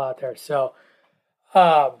put it all out there, so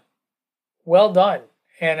well done,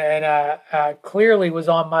 and clearly was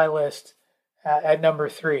on my list at number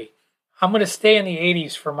 3. I'm going to stay in the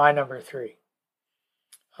 80s for my number 3,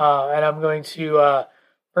 and I'm going to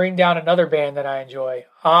bring down another band that I enjoy,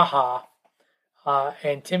 Aha.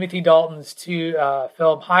 And Timothy Dalton's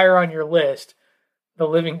film higher on your list, The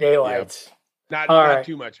Living Daylights. Yep. Not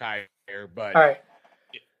too much higher, but all right.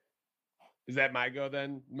 Is that my go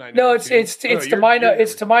then? No, it's to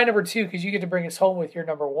my number 2 because you get to bring us home with your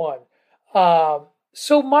number 1.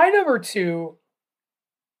 So my number 2.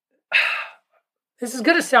 This is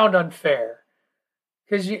going to sound unfair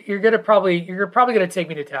because you're probably going to take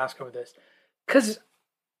me to task over this because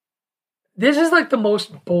this is like the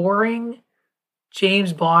most boring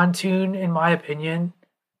James Bond tune, in my opinion,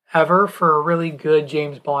 ever for a really good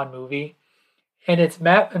James Bond movie. And it's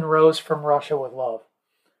Matt Monro's From Russia with Love.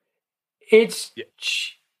 It's...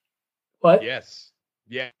 What? Yes.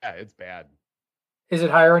 Yeah, it's bad. Is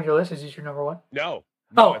it higher on your list? Is this your number 1? No,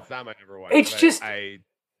 it's not my number 1. It's just... I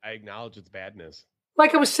acknowledge its badness.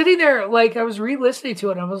 Like, I was sitting there, like, I was re-listening to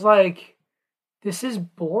it, and I was like, this is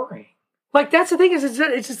boring. Like, that's the thing, is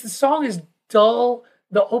it's just the song is dull.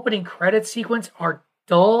 The opening credit sequence are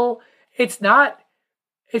dull. It's not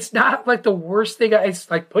like the worst thing.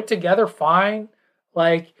 It's like put together fine.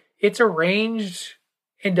 Like it's arranged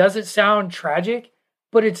and doesn't sound tragic,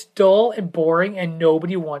 but it's dull and boring and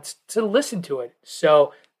nobody wants to listen to it.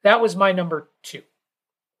 So that was my number 2.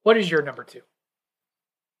 What is your number 2?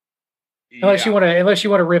 Unless you want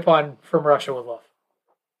to rip on From Russia with Love.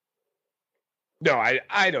 No,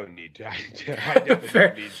 I don't need to. I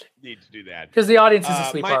definitely don't need to do that. Because the audience is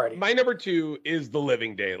asleep already. My number 2 is The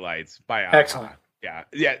Living Daylights by Aha. Excellent.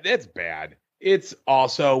 Yeah, that's bad. It's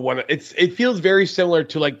also it feels very similar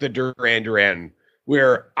to like the Duran Duran,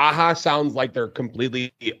 where Aha sounds like they're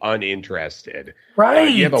completely uninterested. Right.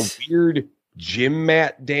 You have a weird gym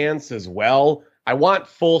mat dance as well. I want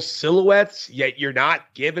full silhouettes, yet you're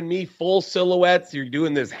not giving me full silhouettes. You're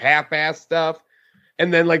doing this half-ass stuff.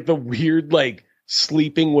 And then like the weird like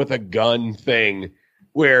sleeping with a gun thing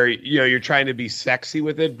where, you're trying to be sexy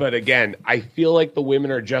with it. But again, I feel like the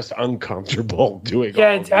women are just uncomfortable doing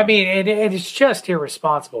it. I mean, it's just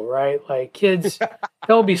irresponsible, right? Like kids,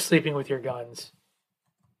 don't be sleeping with your guns.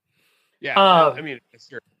 Yeah. I mean,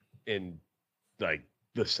 if you're in like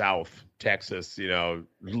the South, Texas,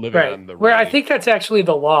 living on the where I think that's actually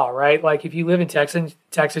the law, right? Like if you live in Texas,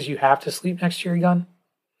 you have to sleep next to your gun.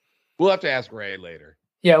 We'll have to ask Ray later.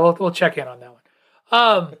 Yeah, we'll check in on that one.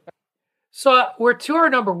 So we're to our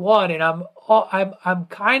number 1, and I'm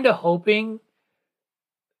kind of hoping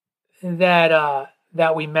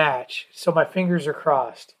that we match. So my fingers are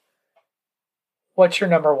crossed. What's your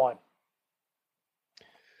number 1?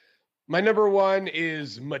 My number 1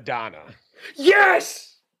 is Madonna.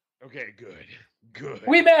 Yes. Okay, good.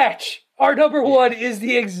 We match. Our number 1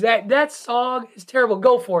 is that song is terrible.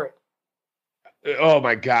 Go for it. Oh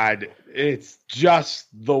my God. It's just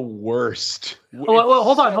the worst. Well,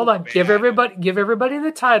 hold on. Bad. Give everybody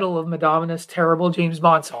the title of Madonna's terrible James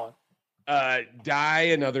Bond song. Die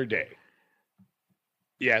Another Day.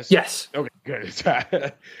 Yes. Yes. Okay, good.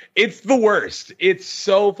 It's the worst. It's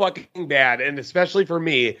so fucking bad. And especially for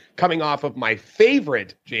me, coming off of my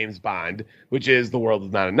favorite James Bond, which is The World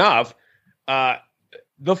Is Not Enough.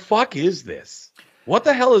 The fuck is this? What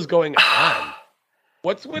the hell is going on?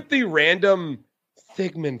 What's with the random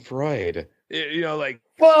Sigmund Freud? Shouted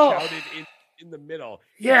in the middle.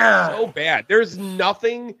 Yeah. It's so bad. There's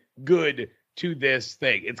nothing good to this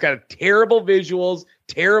thing. It's got terrible visuals,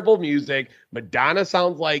 terrible music. Madonna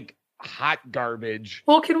sounds like hot garbage.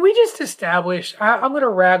 Well, can we just establish, I'm going to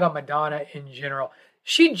rag on Madonna in general.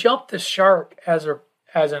 She jumped the shark as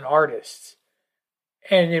an artist.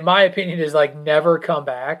 And in my opinion, is like never come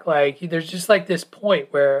back. Like there's just like this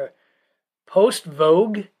point where post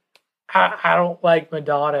Vogue, I don't like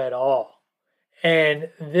Madonna at all. And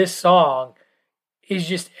this song is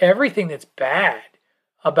just everything that's bad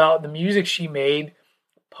about the music she made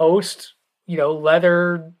post,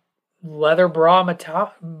 leather bra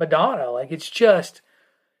Madonna. Like it's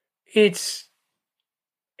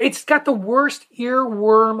got the worst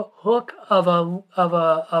earworm hook of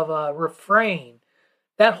a refrain.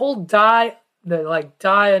 That whole die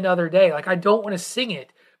another day. Like I don't want to sing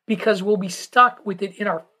it because we'll be stuck with it in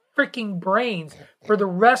our freaking brains for the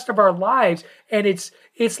rest of our lives. And it's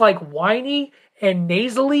like whiny and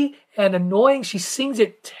nasally and annoying. She sings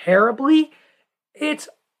it terribly. It's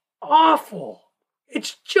awful.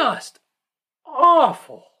 It's just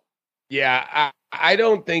awful. Yeah, I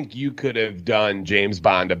don't think you could have done James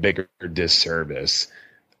Bond a bigger disservice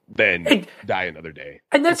than Die Another Day.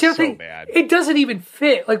 And that's the other thing. Bad. It doesn't even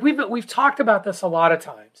fit. Like we've talked about this a lot of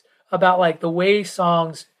times about like the way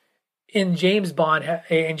songs in James Bond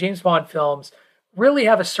films really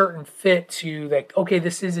have a certain fit to like, okay,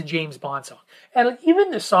 this is a James Bond song. And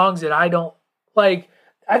even the songs that I don't like,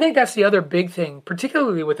 I think that's the other big thing,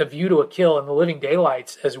 particularly with A View to a Kill and The Living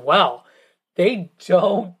Daylights as well. They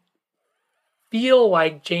don't feel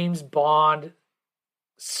like James Bond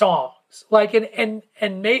songs. Like, and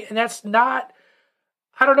that's not,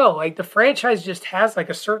 I don't know, like the franchise just has like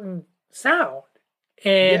a certain sound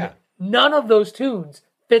and none of those tunes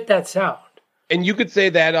fit that sound. And you could say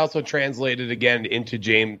that also translated again into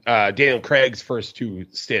Daniel Craig's first two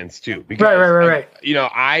stints too. Because, right.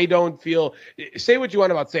 I don't feel, say what you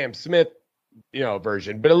want about Sam Smith,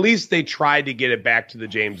 version, but at least they tried to get it back to the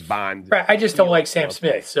James Bond. Right. I just don't like Sam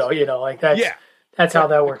Smith. So, that's how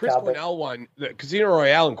that worked out. The Chris Cornell one, the Casino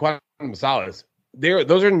Royale and Quantum of Solace,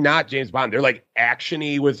 those are not James Bond. They're like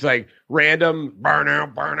actiony with like random burn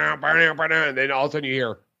out, and then all of a sudden you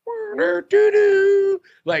hear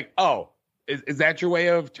like, oh, is that your way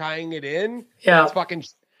of tying it in? Yeah, it's fucking.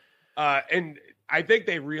 And I think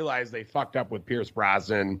they realized they fucked up with Pierce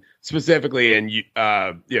Brosnan specifically, and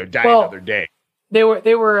Die Another Day. They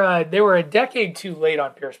were a decade too late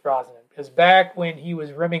on Pierce Brosnan because back when he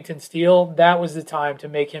was Remington Steele, that was the time to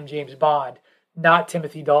make him James Bond, not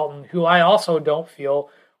Timothy Dalton, who I also don't feel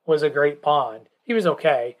was a great Bond. He was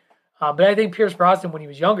okay, but I think Pierce Brosnan when he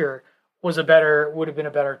was younger would have been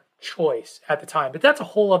a better choice at the time. But that's a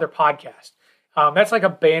whole other podcast. That's like a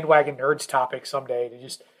bandwagon nerds topic someday. To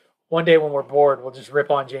just one day when we're bored, we'll just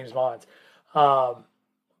rip on James Bond. But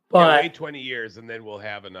wait 20 years and then we'll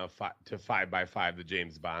have enough to 5x5 the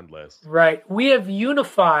James Bond list. Right. We have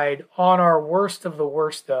unified on our worst of the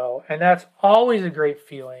worst though, and that's always a great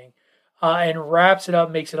feeling. And wraps it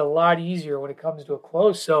up, makes it a lot easier when it comes to a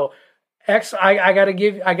close. So, I gotta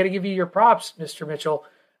give you your props, Mr. Mitchell.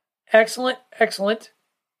 Excellent.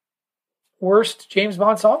 Worst James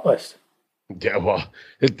Bond song list. Yeah, well,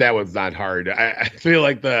 that one's not hard. I feel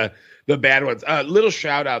like the bad ones. Little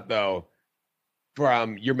shout out though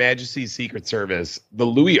from Your Majesty's Secret Service. The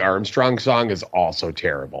Louis Armstrong song is also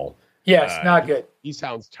terrible. Yes, not good. He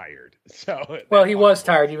sounds tired. So well, he was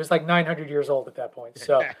tired. He was like 900 years old at that point.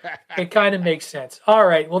 So it kind of makes sense. All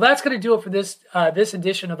right. Well, that's going to do it for this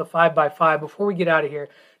edition of the 5x5. Before we get out of here,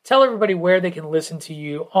 tell everybody where they can listen to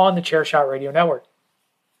you on the Chairshot Radio Network.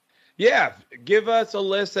 Yeah, give us a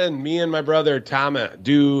listen. Me and my brother Tom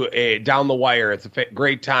do a Down the Wire. It's a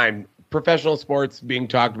great time. Professional sports being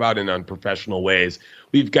talked about in unprofessional ways.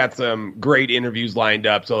 We've got some great interviews lined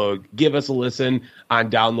up, so give us a listen on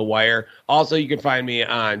Down the Wire. Also, you can find me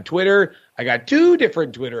on Twitter. I got 2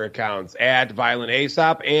 different Twitter accounts, at Violent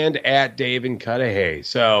Aesop and at Dave and Cudahy.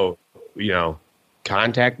 So,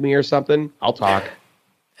 contact me or something. I'll talk.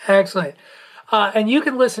 Excellent. And you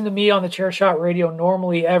can listen to me on the Chairshot Radio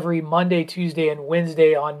normally every Monday, Tuesday, and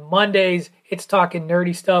Wednesday. On Mondays, it's Talking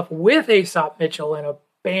Nerdy Stuff with Aesop Mitchell and a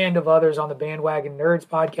band of others on the Bandwagon Nerds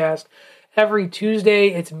podcast. Every Tuesday,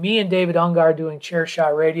 it's me and David Ungar doing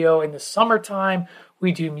Chairshot Radio. In the summertime,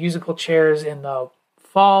 we do musical chairs. In the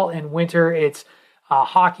fall and winter, it's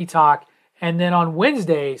Hockey Talk. And then on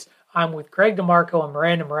Wednesdays, I'm with Greg DeMarco and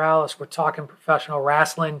Miranda Morales. We're talking professional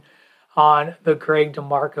wrestling on the Greg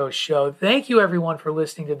DeMarco Show. Thank you, everyone, for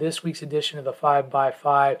listening to this week's edition of the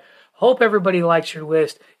 5x5. Hope everybody likes your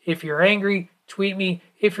list. If you're angry, tweet me.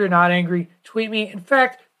 If you're not angry, tweet me. In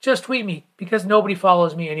fact, just tweet me, because nobody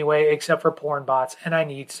follows me anyway except for porn bots, and I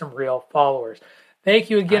need some real followers. Thank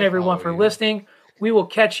you again, everyone, for listening. We will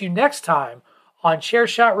catch you next time on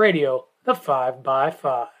Chairshot Radio, the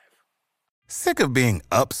 5x5. Sick of being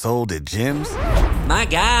upsold at gyms? My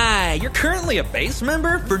guy, you're currently a base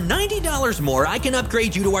member? For $90 more, I can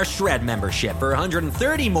upgrade you to our Shred membership. For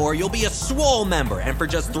 $130 more, you'll be a Swole member. And for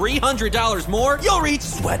just $300 more, you'll reach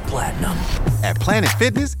Sweat Platinum. At Planet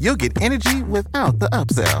Fitness, you'll get energy without the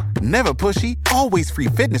upsell. Never pushy, always free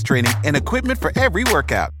fitness training and equipment for every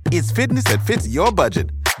workout. It's fitness that fits your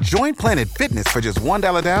budget. Join Planet Fitness for just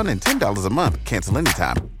 $1 down and $10 a month. Cancel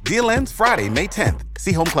anytime. Deal ends Friday, May 10th.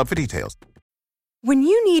 See Home Club for details. When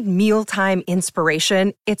you need mealtime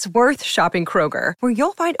inspiration, it's worth shopping Kroger, where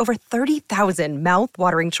you'll find over 30,000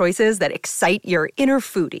 mouth-watering choices that excite your inner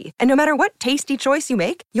foodie. And no matter what tasty choice you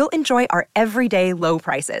make, you'll enjoy our everyday low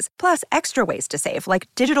prices, plus extra ways to save, like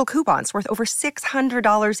digital coupons worth over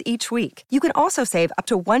 $600 each week. You can also save up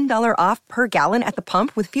to $1 off per gallon at the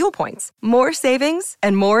pump with fuel points. More savings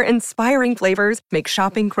and more inspiring flavors make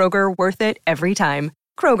shopping Kroger worth it every time.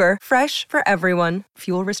 Kroger, fresh for everyone.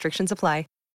 Fuel restrictions apply.